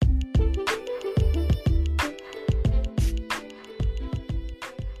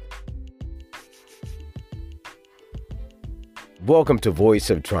Welcome to Voice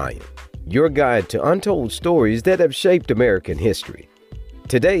of Triumph, your guide to untold stories that have shaped American history.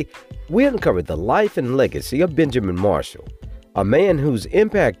 Today, we uncover the life and legacy of Benjamin Marshall, a man whose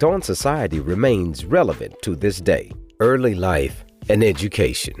impact on society remains relevant to this day. Early life and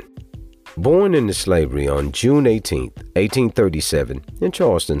education. Born into slavery on June 18, 1837, in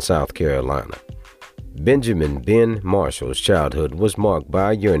Charleston, South Carolina, Benjamin Ben Marshall's childhood was marked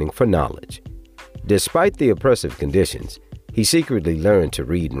by a yearning for knowledge. Despite the oppressive conditions, he secretly learned to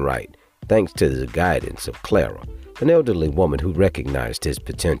read and write, thanks to the guidance of Clara, an elderly woman who recognized his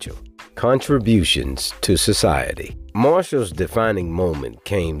potential. Contributions to society. Marshall's defining moment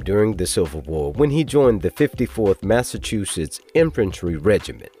came during the Civil War when he joined the 54th Massachusetts Infantry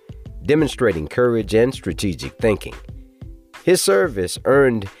Regiment, demonstrating courage and strategic thinking. His service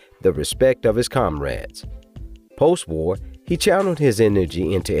earned the respect of his comrades. Post-war, he channeled his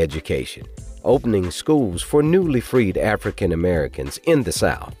energy into education, opening schools for newly freed African Americans in the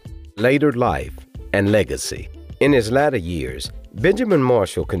South. Later life and legacy. In his latter years, Benjamin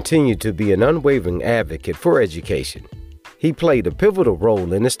Marshall continued to be an unwavering advocate for education. He played a pivotal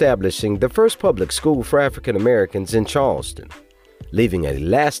role in establishing the first public school for African Americans in Charleston, leaving a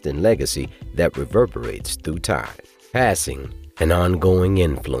lasting legacy that reverberates through time. Passing an ongoing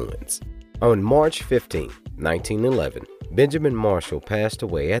influence. On March 15, 1911, Benjamin Marshall passed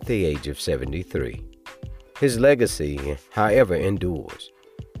away at the age of 73. His legacy, however, endures.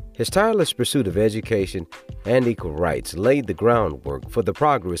 His tireless pursuit of education and equal rights laid the groundwork for the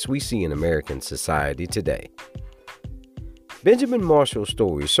progress we see in American society today. Benjamin Marshall's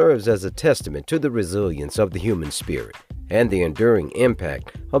story serves as a testament to the resilience of the human spirit and the enduring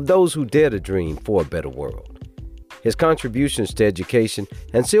impact of those who dare to dream for a better world. His contributions to education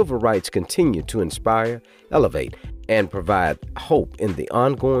and civil rights continue to inspire, elevate, and provide hope in the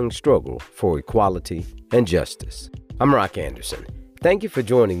ongoing struggle for equality and justice. I'm Rock Anderson. Thank you for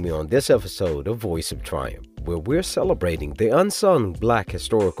joining me on this episode of Voice of Triumph, where we're celebrating the unsung Black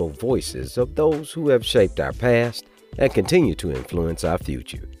historical voices of those who have shaped our past and continue to influence our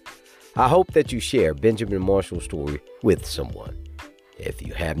future. I hope that you share Benjamin Marshall's story with someone. If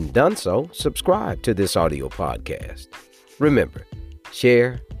you haven't done so, subscribe to this audio podcast. Remember,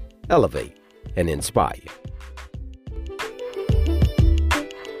 share, elevate, and inspire.